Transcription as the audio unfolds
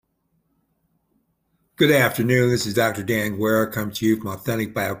Good afternoon. This is Dr. Dan Guerra, come to you from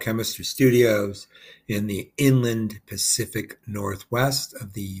Authentic Biochemistry Studios in the inland Pacific Northwest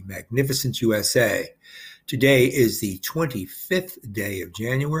of the magnificent USA. Today is the 25th day of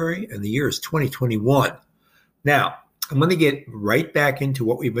January, and the year is 2021. Now, I'm going to get right back into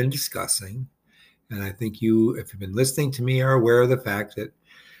what we've been discussing, and I think you, if you've been listening to me, are aware of the fact that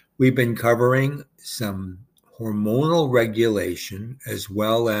we've been covering some hormonal regulation as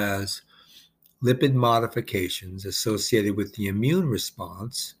well as lipid modifications associated with the immune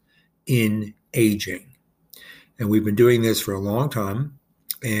response in aging. And we've been doing this for a long time.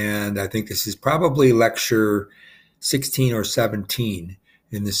 And I think this is probably lecture 16 or 17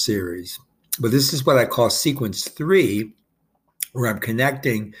 in this series. But this is what I call sequence 3, where I'm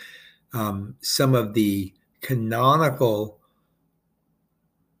connecting some of the canonical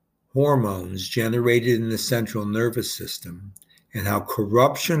hormones generated in the central nervous system and how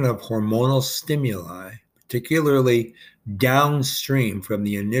corruption of hormonal stimuli, particularly downstream from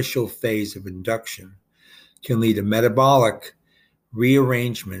the initial phase of induction, can lead to metabolic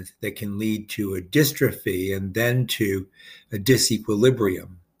rearrangement that can lead to a dystrophy and then to a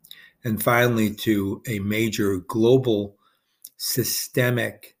disequilibrium, and finally to a major global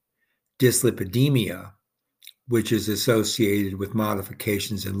systemic dyslipidemia, which is associated with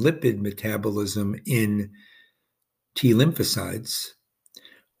modifications in lipid metabolism in T lymphocytes,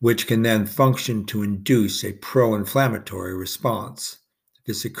 which can then function to induce a pro-inflammatory response. If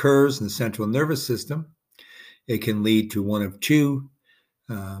this occurs in the central nervous system, it can lead to one of two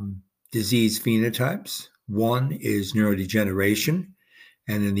disease phenotypes. One is neurodegeneration,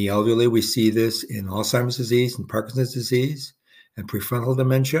 and in the elderly, we see this in Alzheimer's disease and Parkinson's disease and prefrontal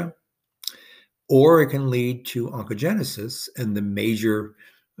dementia. Or it can lead to oncogenesis, and the major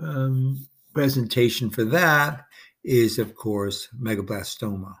presentation for that is, of course,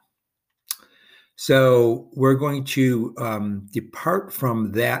 megaloblastoma. So we're going to depart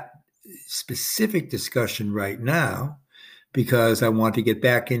from that specific discussion right now because I want to get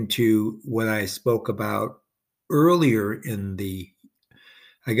back into what I spoke about earlier in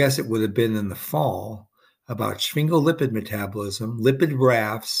I guess it would have been in the fall, about sphingolipid metabolism, lipid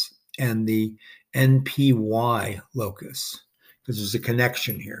rafts, and the NPY locus, because there's a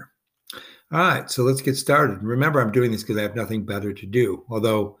connection here. All right, so let's get started. Remember, I'm doing this because I have nothing better to do,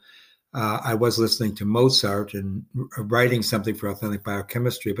 although I was listening to Mozart and writing something for Authentic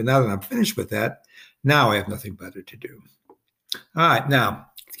Biochemistry, but now that I'm finished with that, now I have nothing better to do. All right, now,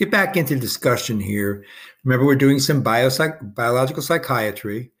 let's get back into discussion here. Remember, we're doing some biological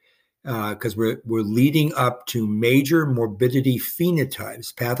psychiatry because we're leading up to major morbidity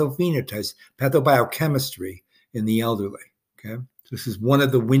phenotypes, pathophenotypes, pathobiochemistry in the elderly, okay? This is one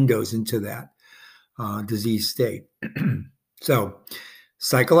of the windows into that disease state. So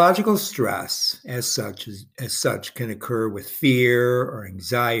psychological stress as such can occur with fear or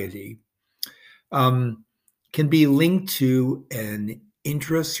anxiety, can be linked to an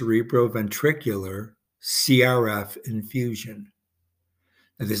intracerebroventricular CRF infusion.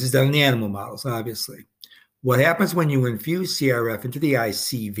 Now, this is done in the animal models, obviously. What happens when you infuse CRF into the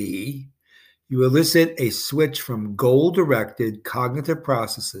ICV? You elicit a switch from goal-directed cognitive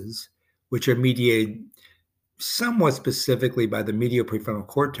processes, which are mediated somewhat specifically by the medial prefrontal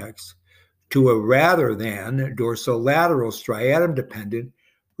cortex, to a rather than dorsolateral striatum-dependent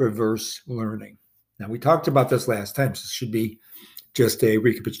reverse learning. Now, we talked about this last time, so this should be just a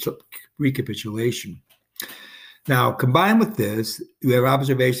recapitulation. Now, combined with this, you have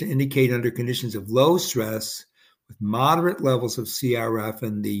observation indicated under conditions of low stress with moderate levels of CRF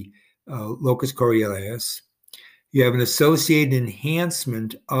and the locus coeruleus. You have an associated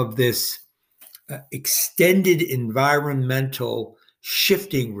enhancement of this extended environmental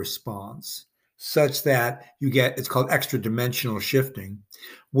shifting response, such that you get, it's called extra-dimensional shifting,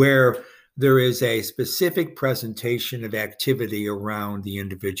 where there is a specific presentation of activity around the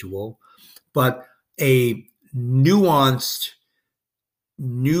individual, but a nuanced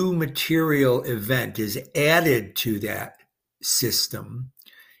new material event is added to that system.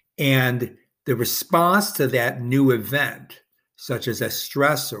 And the response to that new event, such as a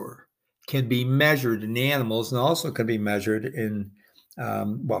stressor, can be measured in animals and also can be measured in,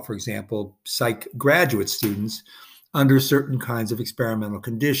 for example, psych graduate students under certain kinds of experimental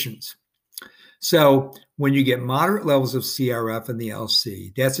conditions. So when you get moderate levels of CRF in the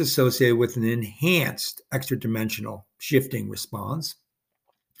LC, that's associated with an enhanced extra-dimensional shifting response.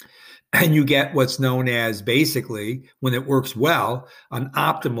 And you get what's known as, basically, when it works well, an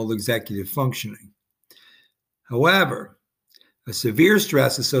optimal executive functioning. However, a severe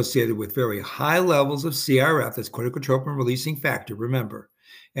stress associated with very high levels of CRF, that's corticotropin releasing factor, remember,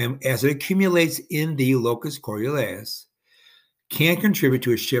 And as it accumulates in the locus coeruleus, can contribute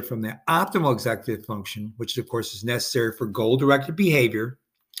to a shift from the optimal executive function, which of course is necessary for goal-directed behavior,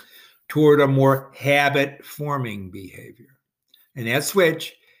 toward a more habit-forming behavior. And that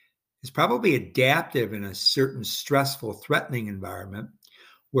switch is probably adaptive in a certain stressful, threatening environment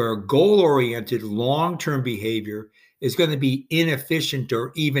where a goal-oriented long-term behavior is going to be inefficient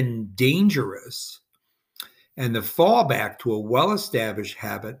or even dangerous. And the fallback to a well-established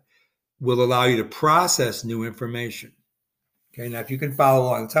habit will allow you to process new information. Okay, now if you can follow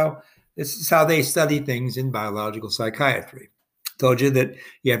along, this is how they study things in biological psychiatry. I told you that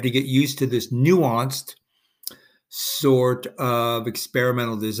you have to get used to this nuanced sort of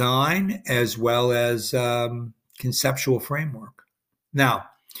experimental design as well as conceptual framework. Now,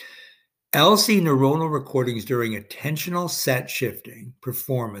 LC neuronal recordings during attentional set shifting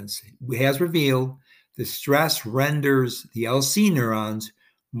performance has revealed the stress renders the LC neurons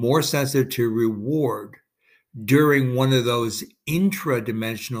more sensitive to reward during one of those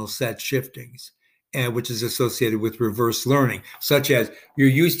intradimensional set shiftings, which is associated with reverse learning, such as you're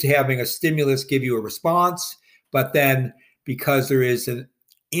used to having a stimulus give you a response, but then because there is an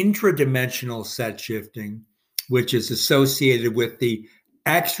intradimensional set shifting, which is associated with the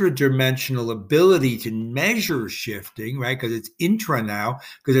extra-dimensional ability to measure shifting, right? Because it's intra now,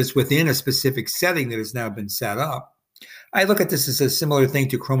 because it's within a specific setting that has now been set up. I look at this as a similar thing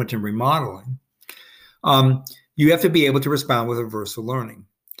to chromatin remodeling. You have to be able to respond with reversal learning.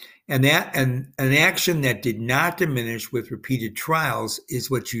 And an action that did not diminish with repeated trials is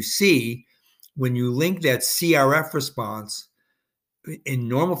what you see when you link that CRF response in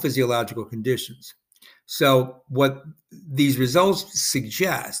normal physiological conditions. So what these results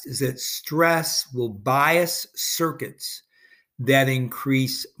suggest is that stress will bias circuits that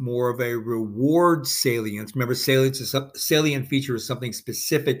increase more of a reward salience. Remember, salient feature is something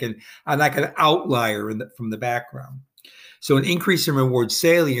specific and like an outlier from the background. So an increase in reward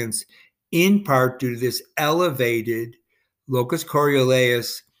salience, in part due to this elevated locus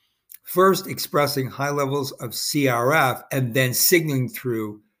coeruleus, first expressing high levels of CRF and then signaling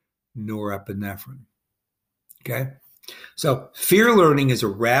through norepinephrine. Okay, so fear learning is a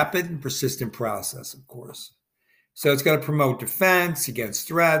rapid and persistent process, of course. So it's going to promote defense against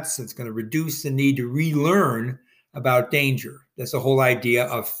threats. It's going to reduce the need to relearn about danger. That's the whole idea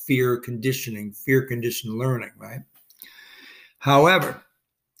of fear conditioning, fear conditioned learning, right? However,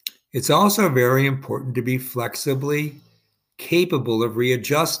 it's also very important to be flexibly capable of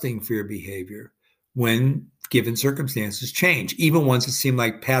readjusting fear behavior when given circumstances change, even ones that seem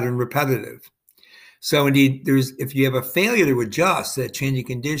like pattern repetitive. So indeed, if you have a failure to adjust that changing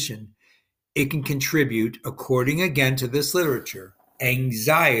condition, it can contribute, according again to this literature,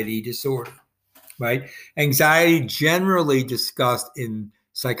 anxiety disorder, right? Anxiety, generally discussed in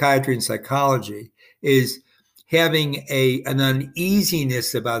psychiatry and psychology, is having an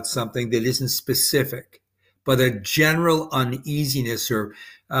uneasiness about something that isn't specific, but a general uneasiness or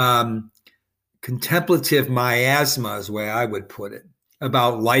contemplative miasma is the way I would put it,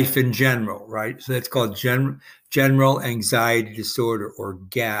 about life in general, right? So that's called general anxiety disorder, or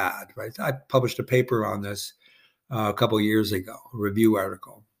GAD, right? I published a paper on this a couple of years ago, a review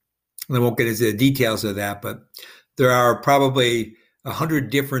article. And I won't get into the details of that, but there are probably 100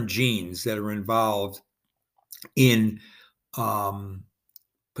 different genes that are involved in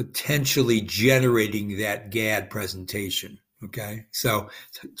potentially generating that GAD presentation, okay? So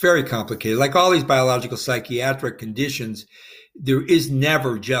it's very complicated. Like all these biological psychiatric conditions, there is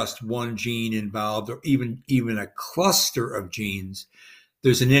never just one gene involved, or even a cluster of genes.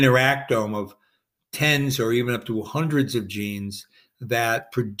 There's an interactome of tens or even up to hundreds of genes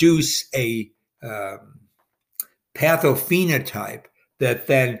that produce a pathophenotype that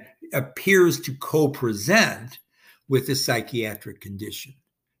then appears to co-present with the psychiatric condition.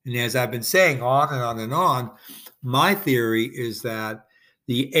 And as I've been saying on and on and on, my theory is that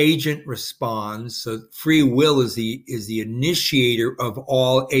the agent responds. So free will is the initiator of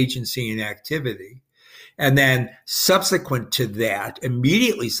all agency and activity. And then subsequent to that,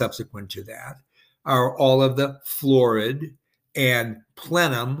 immediately subsequent to that, are all of the florid and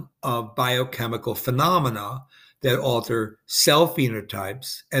plenum of biochemical phenomena that alter cell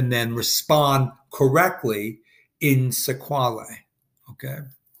phenotypes and then respond correctly in sequelae. Okay,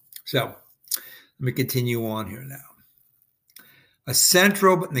 so let me continue on here now. A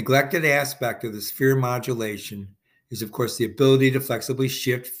central but neglected aspect of this fear modulation is, of course, the ability to flexibly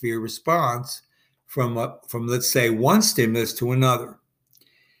shift fear response from let's say, one stimulus to another.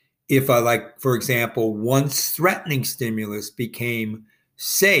 If for example, once threatening stimulus became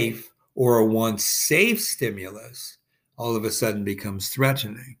safe, or a once safe stimulus all of a sudden becomes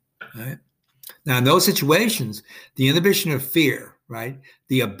threatening, right? Now, in those situations, the inhibition of fear, right,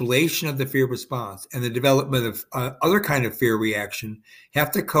 the ablation of the fear response, and the development of other kind of fear reaction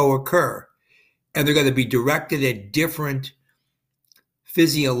have to co-occur. And they're going to be directed at different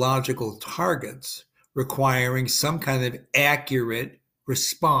physiological targets requiring some kind of accurate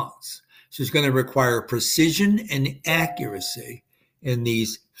response. So it's going to require precision and accuracy in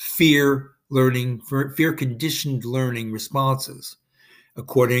these fear conditioned learning responses,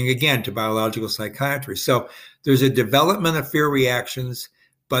 according again to biological psychiatry. So there's a development of fear reactions,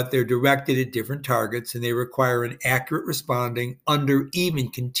 but they're directed at different targets and they require an accurate responding under even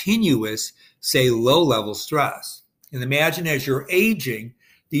continuous, say, low-level stress. And imagine as you're aging,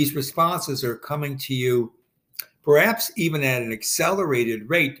 these responses are coming to you perhaps even at an accelerated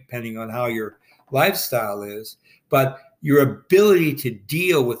rate, depending on how your lifestyle is. But your ability to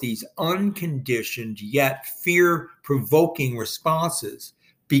deal with these unconditioned yet fear-provoking responses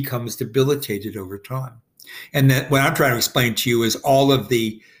becomes debilitated over time. And that what I'm trying to explain to you is all of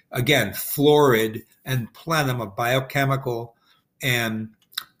the, again, florid and plenum of biochemical and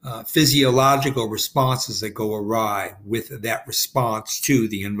physiological responses that go awry with that response to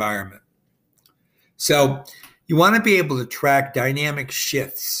the environment. So you want to be able to track dynamic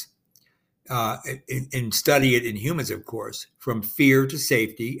shifts and study it in humans, of course, from fear to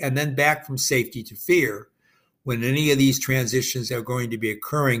safety, and then back from safety to fear, when any of these transitions are going to be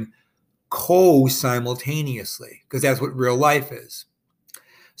occurring co-simultaneously, because that's what real life is.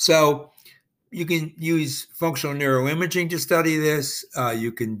 So you can use functional neuroimaging to study this.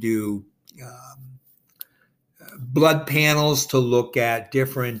 You can do blood panels to look at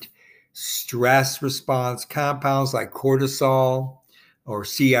different stress response compounds like cortisol or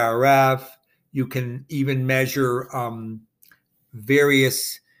CRF. You can even measure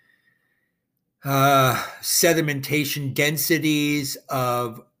various sedimentation densities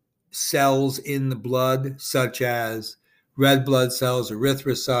of cells in the blood, such as red blood cells,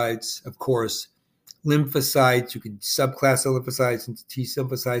 erythrocytes, of course, lymphocytes. You can subclass the lymphocytes into T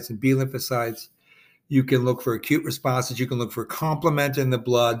lymphocytes and B lymphocytes. You can look for acute responses. You can look for complement in the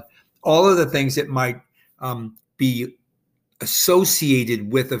blood, all of the things that might be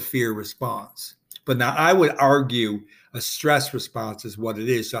associated with a fear response. But now I would argue a stress response is what it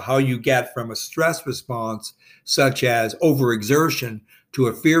is. So how you get from a stress response, such as overexertion, to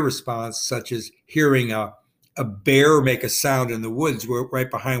a fear response, such as hearing a bear make a sound in the woods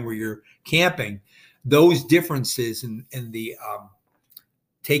right behind where you're camping, those differences in the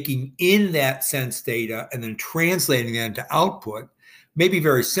taking in that sense data and then translating that into output may be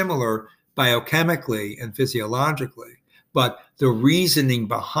very similar biochemically and physiologically. But the reasoning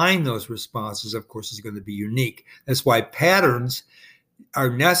behind those responses, of course, is going to be unique. That's why patterns are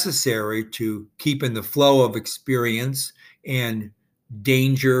necessary to keep in the flow of experience and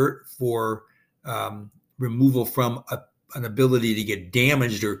danger for removal from an ability to get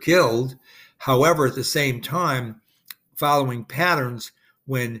damaged or killed. However, at the same time, following patterns,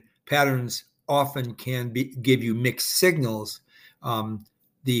 when patterns often can give you mixed signals,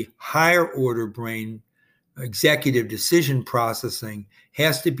 the higher order brain executive decision processing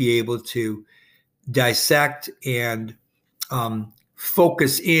has to be able to dissect and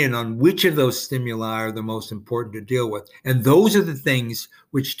focus in on which of those stimuli are the most important to deal with. And those are the things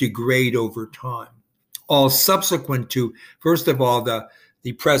which degrade over time, all subsequent to, first of all,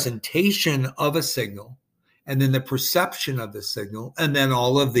 the presentation of a signal, and then the perception of the signal, and then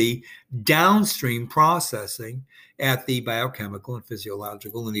all of the downstream processing at the biochemical and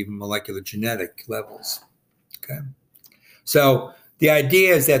physiological and even molecular genetic levels. Okay. So the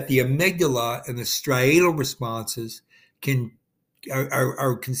idea is that the amygdala and the striatal responses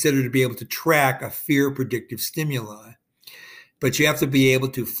are considered to be able to track a fear predictive stimuli. But you have to be able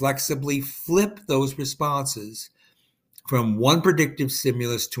to flexibly flip those responses from one predictive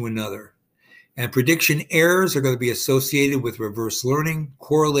stimulus to another. And prediction errors are going to be associated with reverse learning,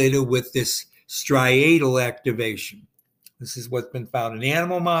 correlated with this striatal activation. This is what's been found in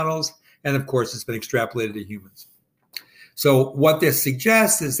animal models, and of course, it's been extrapolated to humans. So what this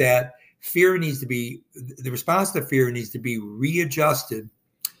suggests is that the response to fear needs to be readjusted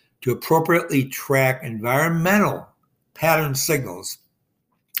to appropriately track environmental pattern signals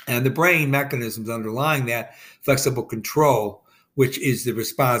and the brain mechanisms underlying that flexible control, which is the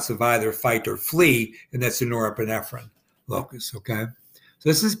response of either fight or flee, and that's the norepinephrine locus. Okay, so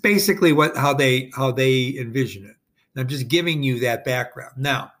this is basically how they envision it. And I'm just giving you that background.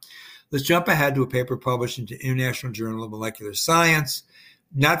 Now, let's jump ahead to a paper published in the International Journal of Molecular Science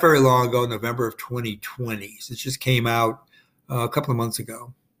not very long ago, November of 2020. So it just came out a couple of months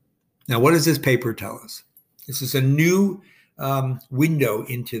ago. Now, what does this paper tell us? This is a new window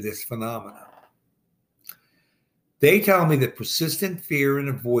into this phenomenon. They tell me that persistent fear and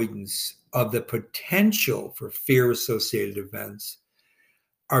avoidance of the potential for fear-associated events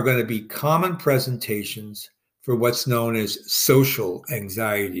are going to be common presentations for what's known as social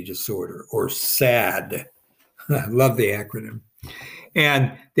anxiety disorder, or SAD. I love the acronym.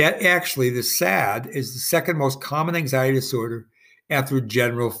 And that actually, the SAD is the second most common anxiety disorder after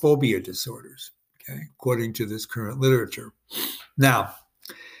general phobia disorders, okay, according to this current literature. Now,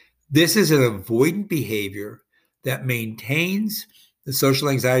 this is an avoidant behavior that maintains the social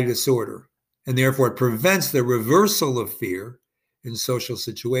anxiety disorder, and therefore it prevents the reversal of fear in social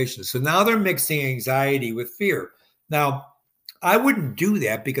situations. So now they're mixing anxiety with fear. Now, I wouldn't do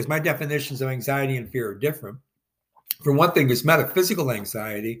that because my definitions of anxiety and fear are different. For one thing, there's metaphysical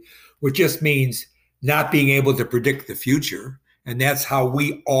anxiety, which just means not being able to predict the future. And that's how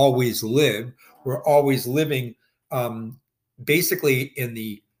we always live. We're always living basically in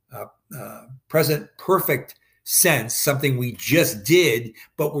the present perfect sense, something we just did,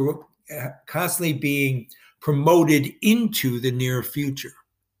 but we're constantly being promoted into the near future,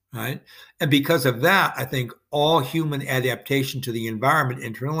 right? And because of that, I think all human adaptation to the environment,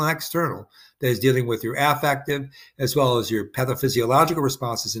 internal and external, that is dealing with your affective as well as your pathophysiological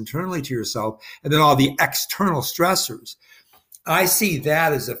responses internally to yourself, and then all the external stressors, I see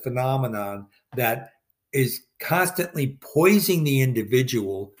that as a phenomenon that is constantly poisoning the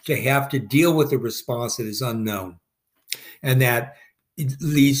individual to have to deal with a response that is unknown. And that it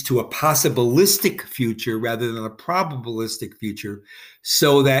leads to a possibilistic future rather than a probabilistic future,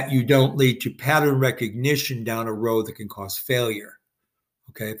 so that you don't lead to pattern recognition down a road that can cause failure.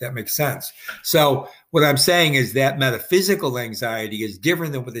 Okay, if that makes sense. So what I'm saying is that metaphysical anxiety is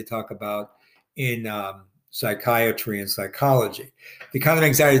different than what they talk about in psychiatry and psychology. The kind of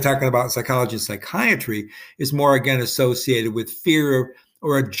anxiety you're talking about in psychology and psychiatry is more, again, associated with fear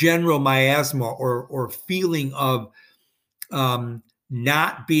or a general miasma or feeling of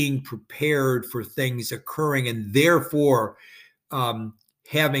not being prepared for things occurring, and therefore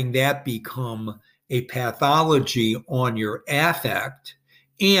having that become a pathology on your affect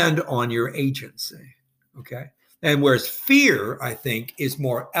and on your agency, okay? And whereas fear, I think, is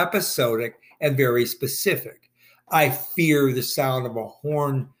more episodic and very specific. I fear the sound of a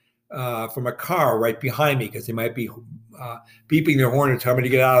horn from a car right behind me because they might be beeping their horn and telling me to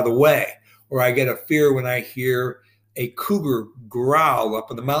get out of the way. Or I get a fear when I hear a cougar growl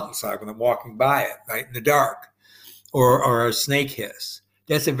up on the mountainside when I'm walking by it, right, in the dark, or a snake hiss.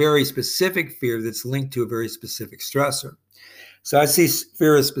 That's a very specific fear that's linked to a very specific stressor. So I see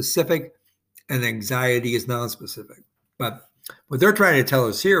fear as specific and anxiety is non-specific. But what they're trying to tell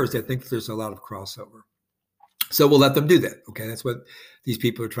us here is they think there's a lot of crossover. So we'll let them do that. Okay, that's what these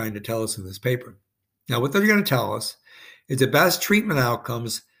people are trying to tell us in this paper. Now, what they're going to tell us is the best treatment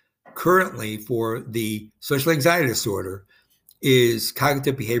outcomes currently for the social anxiety disorder is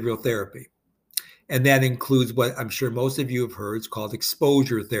cognitive behavioral therapy. And that includes what I'm sure most of you have heard. It's called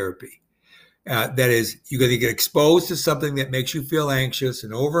exposure therapy. That is, you're going to get exposed to something that makes you feel anxious,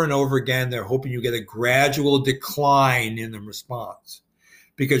 and over again, they're hoping you get a gradual decline in the response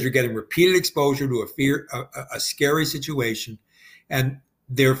because you're getting repeated exposure to a scary situation, and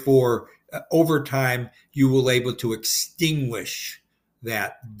therefore, over time, you will be able to extinguish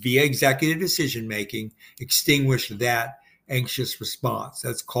that via executive decision making, extinguish that anxious response.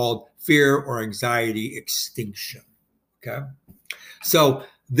 That's called fear or anxiety extinction. Okay, so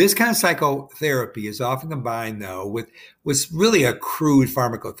this kind of psychotherapy is often combined, though, with what's really a crude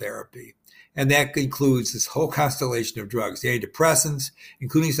pharmacotherapy. And that includes this whole constellation of drugs, the antidepressants,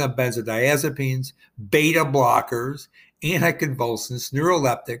 including some benzodiazepines, beta blockers, anticonvulsants,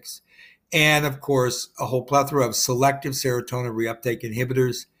 neuroleptics, and, of course, a whole plethora of selective serotonin reuptake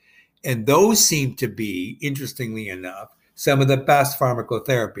inhibitors. And those seem to be, interestingly enough, some of the best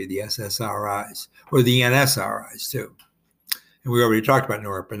pharmacotherapy, the SSRIs, or the NSRIs, too. And we already talked about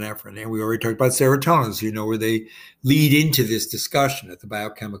norepinephrine, and we already talked about serotonin, so where they lead into this discussion at the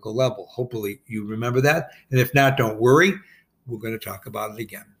biochemical level. Hopefully you remember that. And if not, don't worry. We're going to talk about it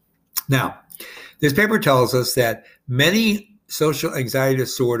again. Now, this paper tells us that many social anxiety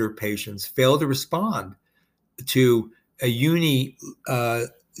disorder patients fail to respond to a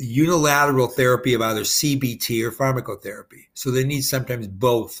unilateral therapy of either CBT or pharmacotherapy. So they need sometimes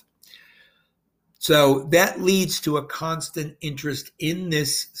both. So that leads to a constant interest in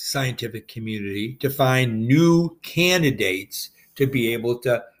this scientific community to find new candidates to be able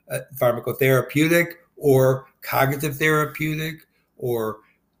to pharmacotherapeutic or cognitive therapeutic or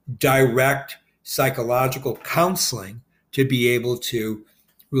direct psychological counseling to be able to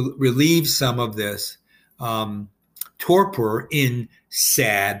relieve some of this torpor in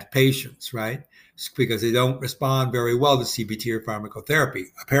SAD patients, right? Because they don't respond very well to CBT or pharmacotherapy,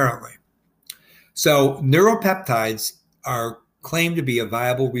 apparently. So neuropeptides are claimed to be a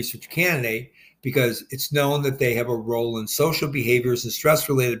viable research candidate because it's known that they have a role in social behaviors and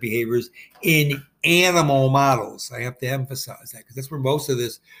stress-related behaviors in animal models. I have to emphasize that because that's where most of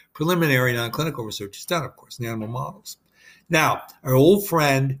this preliminary non-clinical research is done, of course, in animal models. Now, our old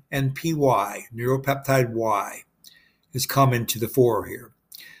friend NPY, neuropeptide Y, has come into the fore here.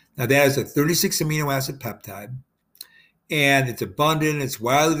 Now, that is a 36 amino acid peptide, and it's abundant, it's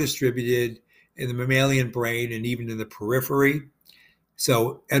widely distributed in the mammalian brain and even in the periphery.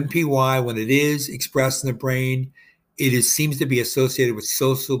 So NPY, when it is expressed in the brain, it seems to be associated with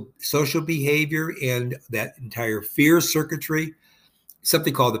social behavior and that entire fear circuitry,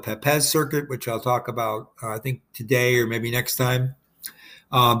 something called the Pepez circuit, which I'll talk about, I think today or maybe next time.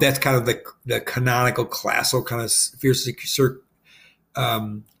 That's kind of the canonical, classical kind of fear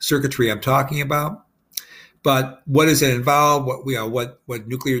circuitry I'm talking about. But what does it involve? What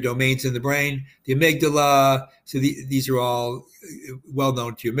nuclear domains in the brain? The amygdala. So these are all well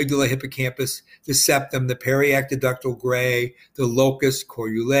known to you. Amygdala, hippocampus, the septum, the periaqueductal gray, the locus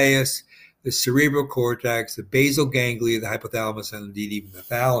coeruleus, the cerebral cortex, the basal ganglia, the hypothalamus, and indeed even the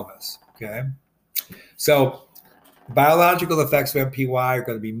thalamus. Okay. So biological effects of NPY are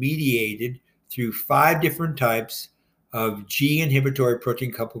going to be mediated through 5 different types of G inhibitory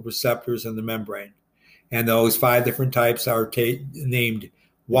protein coupled receptors in the membrane. And those 5 different types are named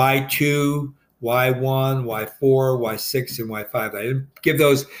Y2, Y1, Y4, Y6, and Y5. I didn't give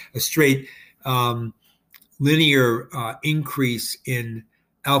those a straight linear increase in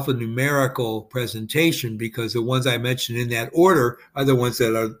alphanumerical presentation because the ones I mentioned in that order are the ones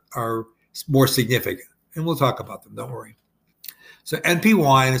that are more significant. And we'll talk about them, don't worry. So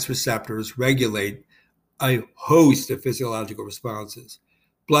NPY and its receptors regulate a host of physiological responses: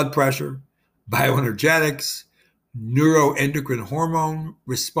 blood pressure, bioenergetics, neuroendocrine hormone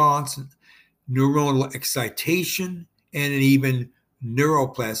response, neuronal excitation, and even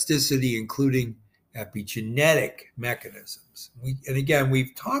neuroplasticity, including epigenetic mechanisms. And again,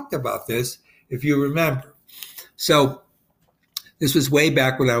 we've talked about this, if you remember. So this was way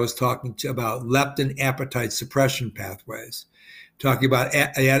back when I was talking about leptin appetite suppression pathways, talking about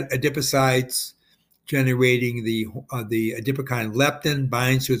adipocytes generating the adipokine leptin,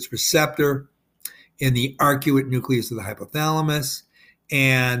 binds to its receptor in the arcuate nucleus of the hypothalamus,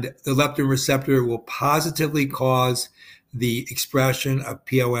 and the leptin receptor will positively cause the expression of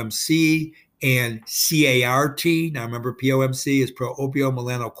POMC and CART. Now remember, POMC is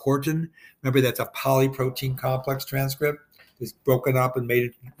pro-opiomelanocortin. Remember, that's a polyprotein complex transcript. It's broken up and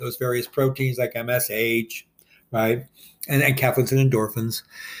made those various proteins like MSH, right? And enkephalins and endorphins.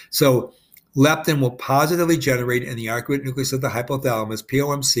 So leptin will positively generate in the arcuate nucleus of the hypothalamus,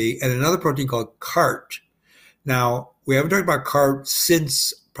 POMC, and another protein called CART. Now, we haven't talked about CART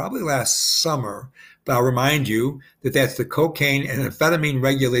since probably last summer, but I'll remind you that that's the cocaine and amphetamine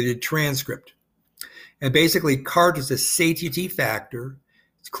regulated transcript. And basically, CART is a satiety factor.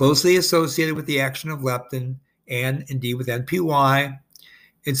 It's closely associated with the action of leptin and indeed with NPY.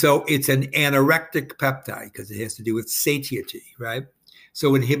 And so it's an anorectic peptide because it has to do with satiety, right?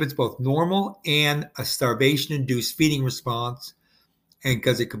 So it inhibits both normal and a starvation-induced feeding response. And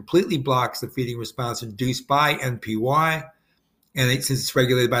because it completely blocks the feeding response induced by NPY, and since it's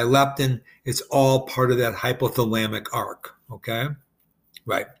regulated by leptin, it's all part of that hypothalamic arc, okay?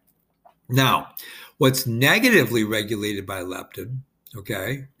 Right. Now, what's negatively regulated by leptin,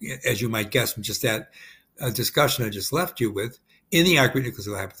 okay, as you might guess from just that discussion I just left you with, in the arcuate nucleus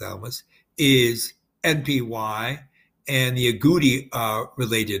of the hypothalamus is NPY and the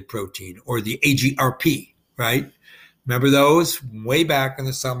agouti-related protein, or the AGRP, right? Remember those? Way back in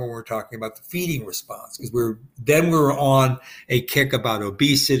the summer, we were talking about the feeding response, because we were on a kick about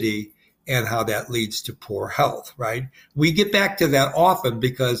obesity and how that leads to poor health, right? We get back to that often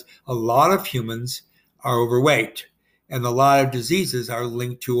because a lot of humans are overweight, and a lot of diseases are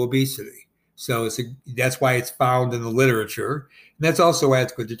linked to obesity. So that's why it's found in the literature. And that's also why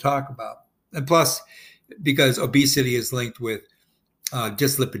it's good to talk about. And plus, because obesity is linked with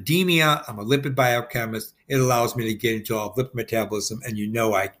dyslipidemia, I'm a lipid biochemist, it allows me to get into all lipid metabolism, and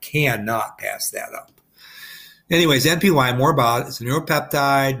I cannot pass that up. Anyways, NPY, more about it. It's a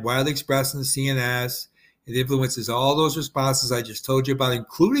neuropeptide, widely expressed in the CNS. It influences all those responses I just told you about,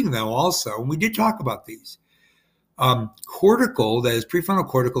 including them also, and we did talk about these. Cortical, that is prefrontal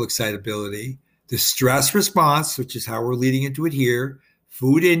cortical excitability, the stress response, which is how we're leading into it here,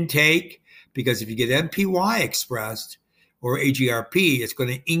 food intake, because if you get NPY expressed or AGRP, it's going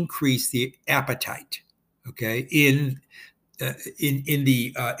to increase the appetite, okay, in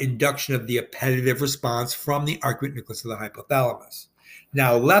the induction of the appetitive response from the arcuate nucleus of the hypothalamus.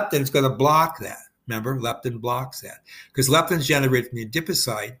 Now, leptin is going to block that. Remember, leptin blocks that because leptin is generated from the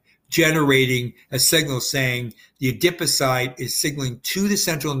adipocyte, generating a signal saying the adipocyte is signaling to the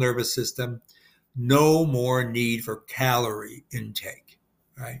central nervous system, no more need for calorie intake,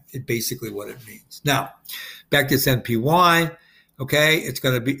 right? It's basically what it means. Now, back to this NPY. Okay, it's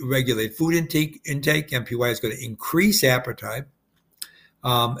going to regulate food intake. NPY is going to increase appetite.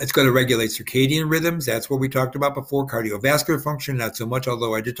 It's going to regulate circadian rhythms. That's what we talked about before. Cardiovascular function, not so much,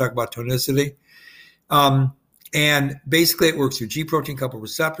 although I did talk about tonicity. And basically, it works through G protein coupled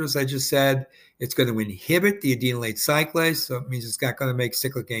receptors, I just said. It's going to inhibit the adenylate cyclase, so it means it's not going to make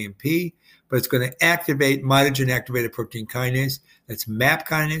cyclic AMP, but it's going to activate mitogen-activated protein kinase. That's MAP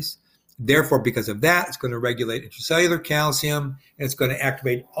kinase. Therefore, because of that, it's going to regulate intracellular calcium, and it's going to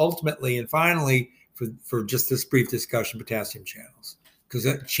activate ultimately and finally, for just this brief discussion, potassium channels, because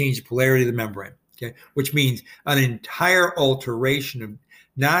that changed the polarity of the membrane, okay? Which means an entire alteration of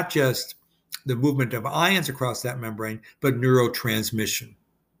not just the movement of ions across that membrane, but neurotransmission,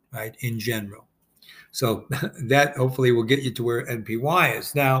 right, in general. So that hopefully will get you to where NPY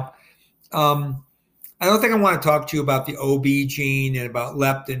is. Now, I don't think I want to talk to you about the OB gene and about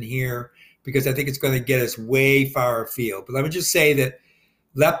leptin here because I think it's going to get us way far afield. But let me just say that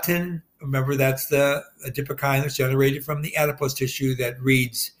leptin, remember that's the adipokine that's generated from the adipose tissue that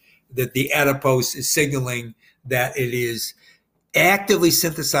reads that the adipose is signaling that it is actively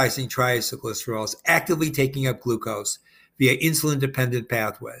synthesizing triacylglycerols, actively taking up glucose via insulin-dependent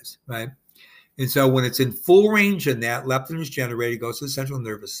pathways, right? And so when it's in full range in that, leptin is generated, goes to the central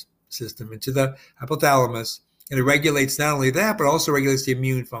nervous system, into the hypothalamus, and it regulates not only that, but also regulates the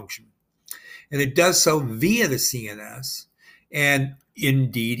immune function. And it does so via the CNS and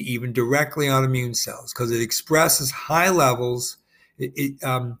indeed even directly on immune cells because it expresses high levels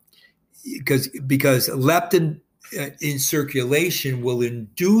because leptin in circulation will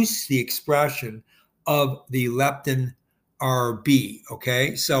induce the expression of the leptin RB,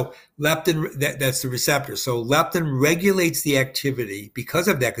 okay? So leptin, that's the receptor. So leptin regulates the activity because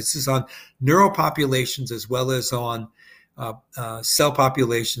of that, because this is on neural populations as well as on cell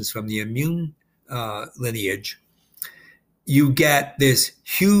populations from the immune lineage. You get this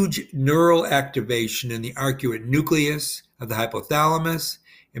huge neural activation in the arcuate nucleus of the hypothalamus.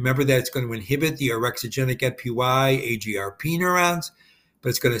 Remember that it's going to inhibit the orexigenic NPY, AGRP neurons, but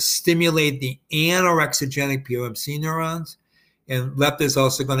it's going to stimulate the anorexigenic POMC neurons. And leptin is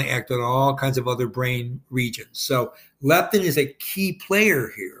also going to act on all kinds of other brain regions. So leptin is a key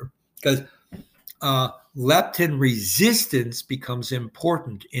player here because leptin resistance becomes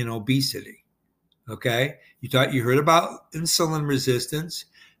important in obesity. Okay? You heard about insulin resistance.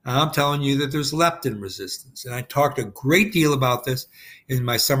 I'm telling you that there's leptin resistance. And I talked a great deal about this in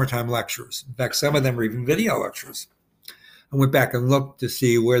my summertime lectures. In fact, some of them are even video lectures. I went back and looked to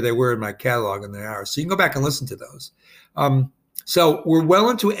see where they were in my catalog and they are. So you can go back and listen to those. So we're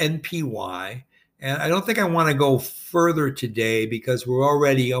well into NPY. And I don't think I want to go further today because we're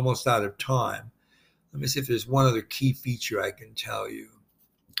already almost out of time. Let me see if there's one other key feature I can tell you.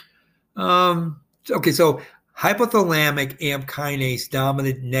 Okay, so hypothalamic AMP kinase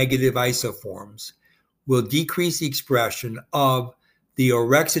dominant negative isoforms will decrease the expression of the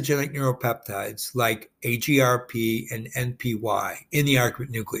orexigenic neuropeptides like AGRP and NPY in the arcuate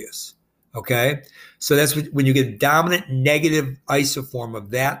nucleus. Okay, so that's when you get a dominant negative isoform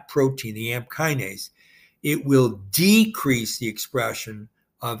of that protein, the AMP kinase, it will decrease the expression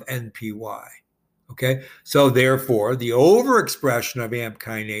of NPY. Okay, so therefore, the overexpression of AMP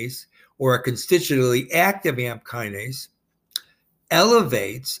kinase or a constitutively active AMP kinase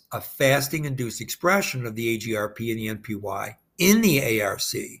elevates a fasting-induced expression of the AGRP and the NPY in the ARC,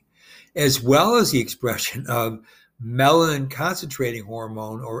 as well as the expression of melanin concentrating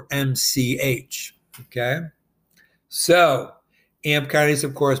hormone or MCH. Okay, so AMP kinase,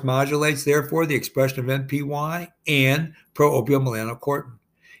 of course, modulates, therefore, the expression of NPY and pro-opiomelanocortin.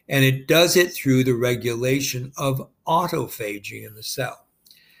 And it does it through the regulation of autophagy in the cell.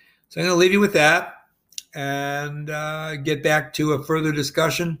 So I'm going to leave you with that and get back to a further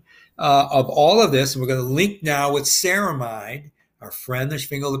discussion of all of this. And we're going to link now with ceramide, our friend, the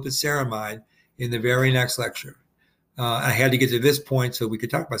sphingolipid ceramide, in the very next lecture. I had to get to this point so we could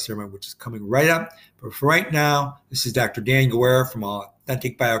talk about ceramide, which is coming right up. But for right now, this is Dr. Dan Guerra from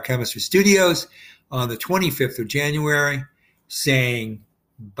Authentic Biochemistry Studios on the 25th of January saying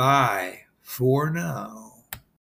bye for now.